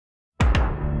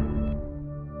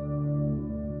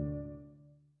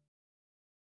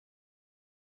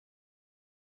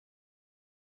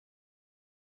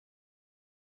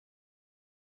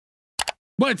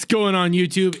What's going on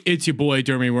YouTube? It's your boy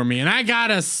Dermy Wormy, and I got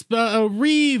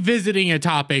revisiting a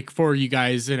topic for you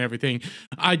guys and everything.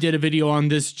 I did a video on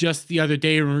this just the other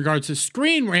day in regards to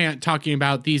Screen Rant, talking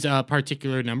about these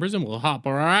particular numbers, and we'll hop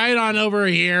right on over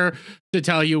here to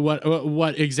tell you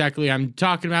what exactly I'm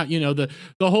talking about. You know, the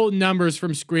whole numbers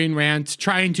from Screen Rant,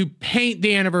 trying to paint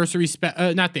the anniversary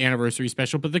not the anniversary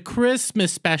special, but the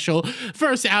Christmas special,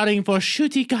 first outing for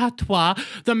Chuty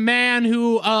Gatois, the man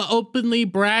who openly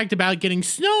bragged about getting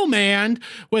snowmaned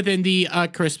within the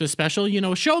Christmas special. You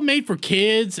know, a show made for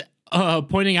kids,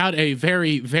 pointing out a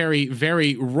very, very,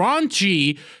 very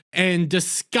raunchy and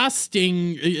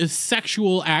disgusting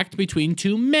sexual act between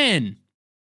two men.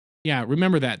 Yeah,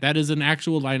 remember that. That is an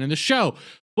actual line in the show.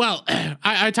 Well,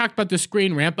 I talked about the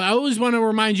Screen Rant, but I always want to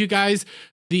remind you guys,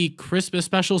 the Christmas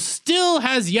special still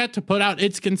has yet to put out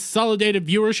its consolidated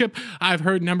viewership. I've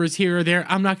heard numbers here or there.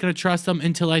 I'm not going to trust them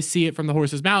until I see it from the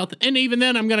horse's mouth. And even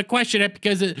then, I'm going to question it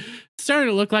because it's starting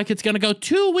to look like it's going to go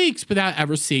 2 weeks without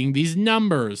ever seeing these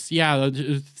numbers. Yeah,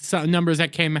 some numbers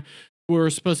that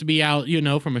were supposed to be out, you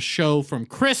know, from a show from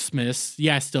Christmas.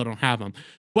 Yeah, I still don't have them.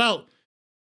 Well,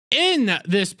 in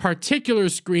this particular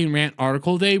Screen Rant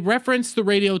article, they reference the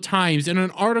Radio Times in an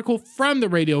article from the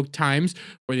Radio Times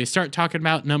where they start talking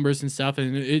about numbers and stuff,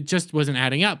 and it just wasn't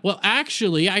adding up. Well,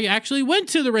 actually, I actually went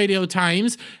to the Radio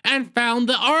Times and found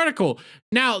the article.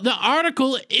 Now, the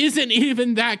article isn't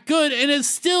even that good and is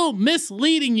still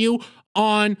misleading you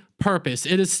on purpose.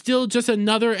 It is still just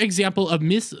another example of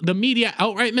the media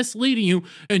outright misleading you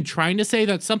and trying to say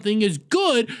that something is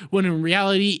good when in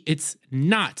reality it's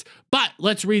not. But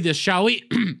let's read this, shall we?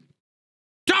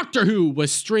 Doctor Who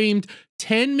was streamed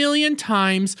 10 million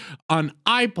times on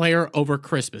iPlayer over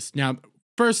Christmas. Now,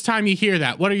 first time you hear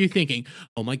that, what are you thinking?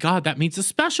 Oh my God, that means the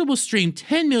special was streamed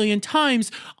 10 million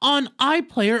times on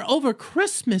iPlayer over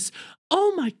Christmas.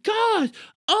 Oh my God.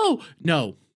 Oh,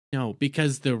 no,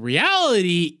 because the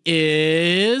reality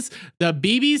is the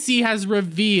BBC has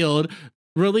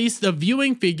released the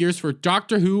viewing figures for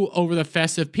Doctor Who over the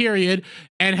festive period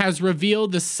and has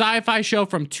revealed the sci-fi show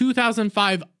from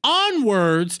 2005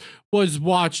 onwards was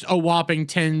watched a whopping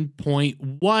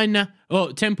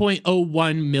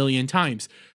 10.01 million times.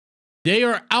 They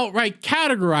are outright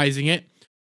categorizing it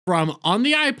from on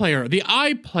the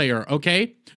iPlayer,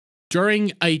 okay?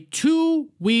 During a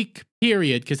 2-week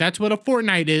period, because that's what a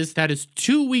fortnight is. That is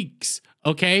 2 weeks,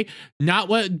 okay? Not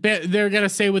what they're going to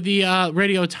say with the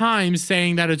Radio Times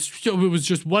saying that it was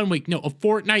just 1 week. No, a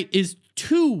fortnight is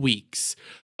 2 weeks,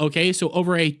 okay? So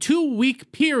over a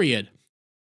 2-week period,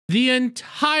 the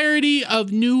entirety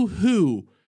of New Who,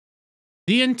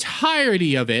 the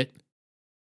entirety of it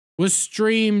was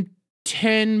streamed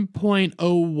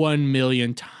 10.01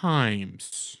 million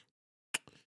times.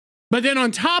 But then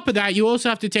on top of that, you also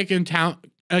have to take into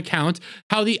account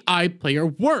how the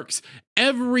iPlayer works.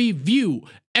 Every view,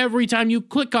 every time you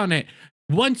click on it,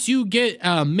 once you get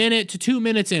a minute to 2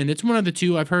 minutes in, it's one of the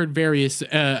two. I've heard various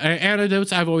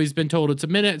anecdotes. I've always been told it's a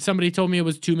minute. Somebody told me it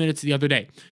was 2 minutes the other day.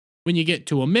 When you get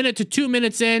to a minute to 2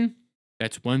 minutes in,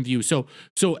 that's one view. So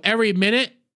every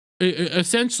minute,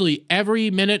 essentially every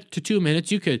minute to 2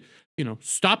 minutes, you could, you know,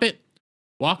 stop it,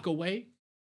 walk away,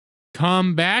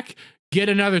 come back, get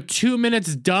another 2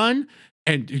 minutes done,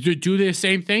 and do the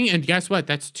same thing. And guess what?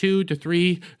 That's 2 to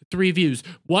 3 views.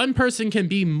 One person can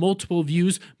be multiple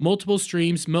views, multiple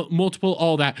streams, multiple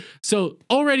all that. So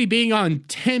already being on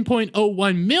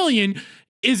 10.01 million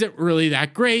isn't really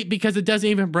that great because it doesn't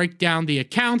even break down the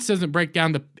accounts, doesn't break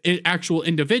down the actual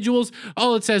individuals.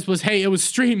 All it says was, hey, it was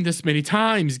streamed this many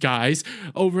times, guys,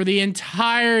 over the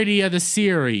entirety of the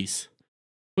series.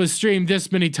 Was streamed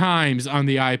this many times on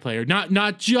the iPlayer.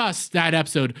 Not just that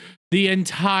episode, the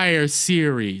entire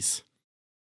series.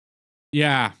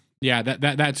 Yeah,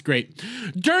 that's great.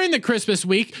 During the Christmas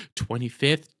week,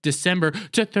 25th December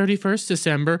to 31st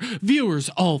December, viewers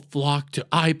all flocked to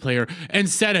iPlayer and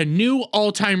set a new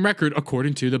all-time record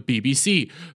according to the BBC.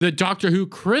 The Doctor Who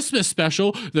Christmas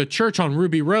special, The Church on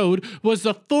Ruby Road, was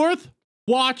the 4th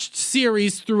watched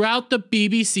series throughout the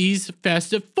BBC's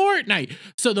festive fortnight.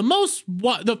 So the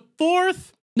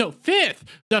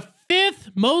fifth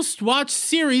most watched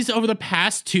series over the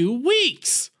past 2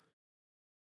 weeks.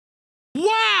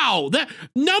 Wow, that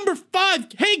number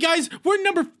 5. Hey guys, we're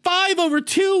number 5 over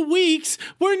 2 weeks.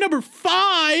 We're number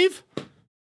 5.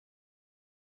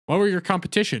 What were your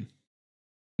competition?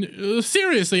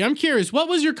 Seriously, I'm curious. What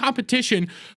was your competition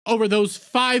over those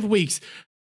 5 weeks?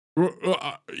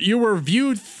 You were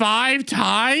viewed 5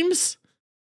 times?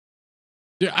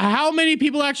 How many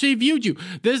people actually viewed you?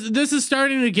 This is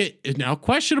starting to get now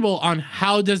questionable on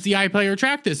how does the iPlayer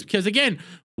track this? Because again,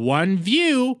 one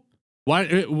view,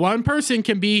 one person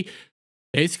can be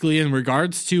basically in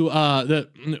regards to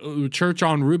the church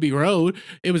on Ruby Road,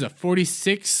 it was a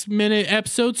 46-minute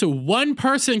episode, so one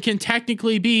person can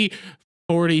technically be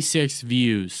 46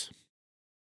 views.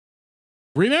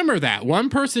 Remember that one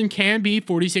person can be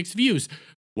 46 views.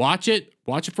 Watch it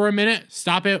for a minute,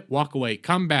 stop it, walk away,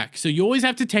 come back. So you always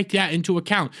have to take that into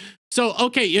account. So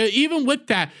okay, even with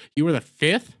that, you were the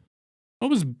 5th. What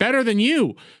was better than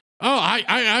you? Oh,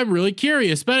 I'm really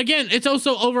curious. But again, it's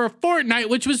also over a fortnight,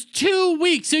 which was 2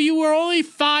 weeks. So you were only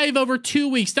 5 over 2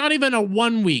 weeks, not even a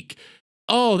 1 week.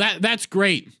 Oh, that's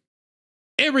great.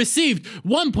 It received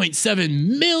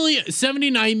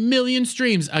 79 million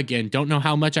streams. Again, don't know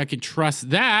how much I can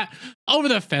trust that. Over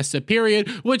the festive period,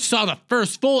 which saw the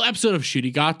first full episode of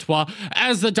Gunpowder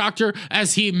as the Doctor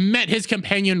as he met his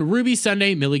companion Ruby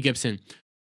Sunday, Millie Gibson.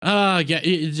 Yeah,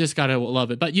 you just gotta love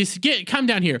it. But come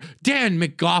down here. Dan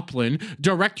McLaughlin,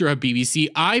 director of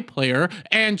BBC iPlayer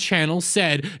and channel,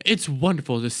 said it's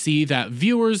wonderful to see that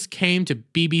viewers came to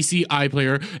BBC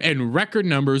iPlayer in record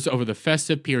numbers over the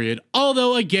festive period.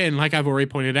 Although, again, like I've already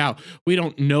pointed out, we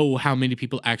don't know how many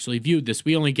people actually viewed this.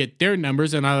 We only get their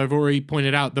numbers, and I've already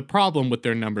pointed out the problem with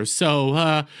their numbers.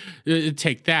 So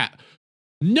take that.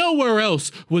 Nowhere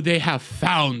else would they have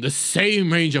found the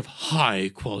same range of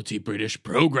high-quality British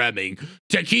programming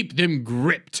to keep them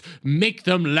gripped, make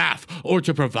them laugh, or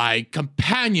to provide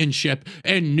companionship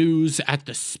and news at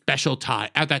that special time.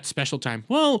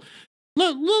 Well,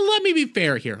 let me be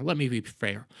fair here. Let me be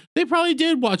fair. They probably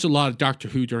did watch a lot of Doctor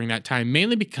Who during that time,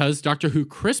 mainly because Doctor Who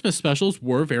Christmas specials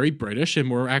were very British and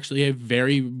were actually a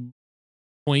very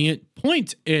poignant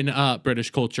point in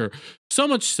British culture. So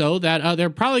much so that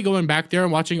they're probably going back there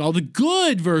and watching all the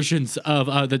good versions of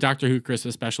the Doctor Who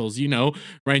Christmas specials, you know,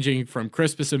 ranging from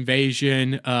Christmas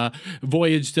Invasion,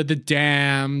 Voyage to the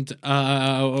Damned,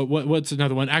 what's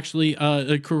another one? Actually,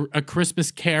 a Christmas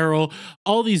Carol,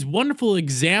 all these wonderful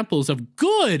examples of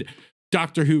good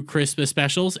Doctor Who Christmas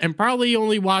specials, and probably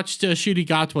only watched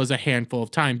Gunpowder a handful of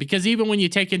times, because even when you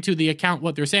take into the account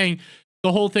what they're saying,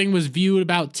 the whole thing was viewed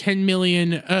about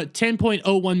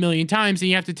 10.01 million times, and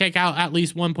you have to take out at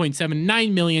least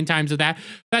 1.79 million times of that.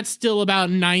 That's still about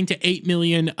 9 to 8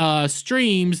 million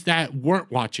streams that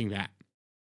weren't watching that.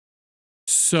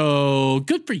 So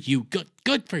good for you.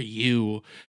 Good for you.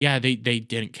 Yeah, they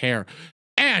didn't care.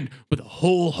 And with a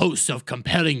whole host of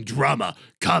compelling drama,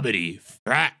 comedy,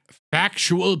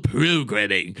 factual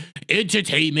programming,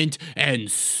 entertainment, and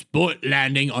sport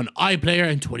landing on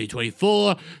iPlayer in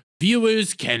 2024,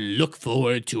 viewers can look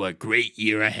forward to a great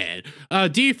year ahead.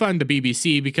 Defund the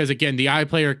BBC, because again, the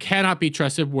iPlayer cannot be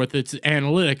trusted with its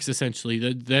analytics,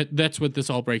 essentially. That's what this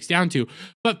all breaks down to.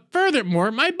 But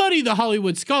furthermore, my buddy, the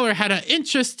Hollywood Scholar, had an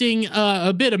interesting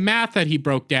a bit of math that he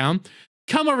broke down.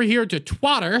 Come over here to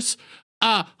Twatters.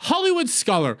 Hollywood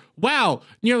Scholar, wow,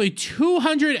 nearly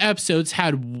 200 episodes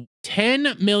had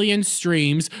 10 million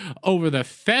streams over the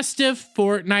festive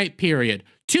fortnight period.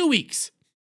 2 weeks.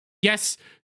 Yes,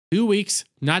 2 weeks,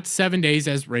 not 7 days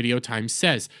as Radio Times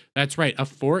says. That's right, a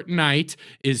fortnight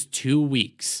is 2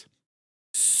 weeks.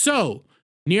 So,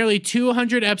 nearly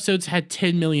 200 episodes had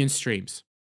 10 million streams.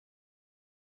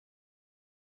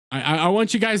 I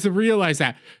want you guys to realize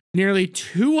that. Nearly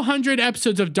 200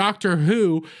 episodes of Doctor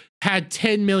Who had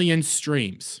 10 million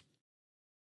streams.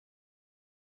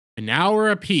 An hour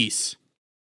apiece.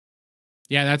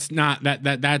 Yeah, that's not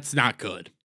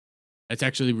good. That's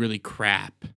actually really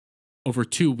crap. Over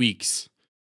 2 weeks.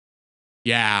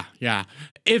 Yeah.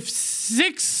 If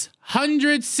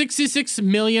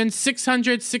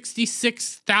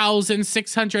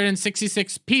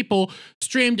 666,666,666 people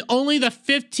streamed only the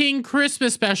 15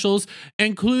 Christmas specials,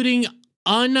 including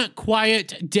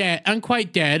Unquite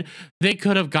Dead, they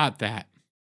could have got that.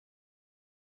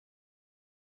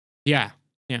 Yeah.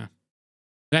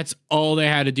 That's all they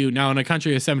had to do. Now, in a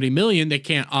country of 70 million, they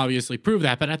can't obviously prove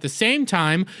that. But at the same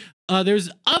time, there's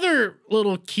other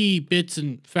little key bits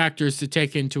and factors to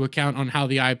take into account on how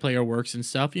the iPlayer works and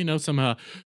stuff. You know, some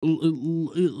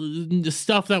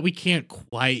stuff that we can't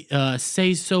quite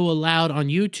say so aloud on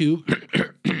YouTube.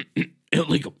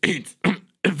 Illegal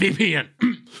VPN.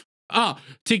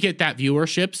 To get that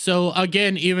viewership. So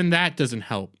again, even that doesn't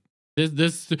help.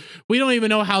 This we don't even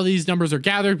know how these numbers are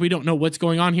gathered. We don't know what's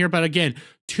going on here. But again,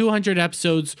 200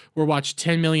 episodes were watched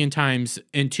 10 million times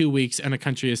in 2 weeks in a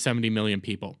country of 70 million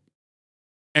people.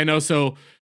 And also,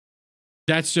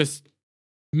 that's just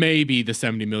maybe the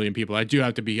 70 million people. I do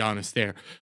have to be honest there.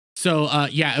 So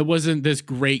yeah, it wasn't this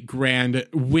great grand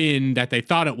win that they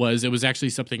thought it was. It was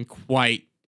actually something quite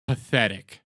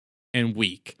pathetic and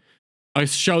weak. A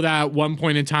show that at one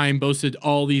point in time boasted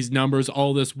all these numbers,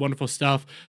 all this wonderful stuff,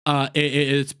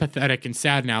 it's pathetic and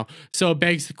sad now. So it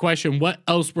begs the question, what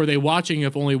else were they watching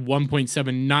if only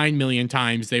 1.79 million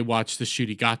times they watched the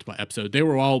Shooty Gatwa episode? They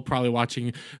were all probably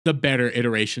watching the better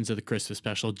iterations of the Christmas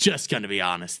special. Just gonna be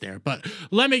honest there. But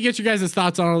let me get you guys'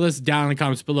 thoughts on all this down in the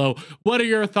comments below. What are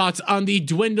your thoughts on the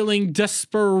dwindling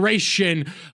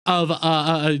desperation of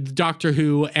Doctor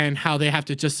Who and how they have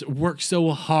to just work so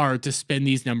hard to spin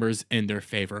these numbers in their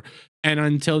favor? And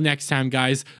until next time,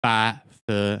 guys, bye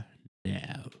for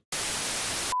now.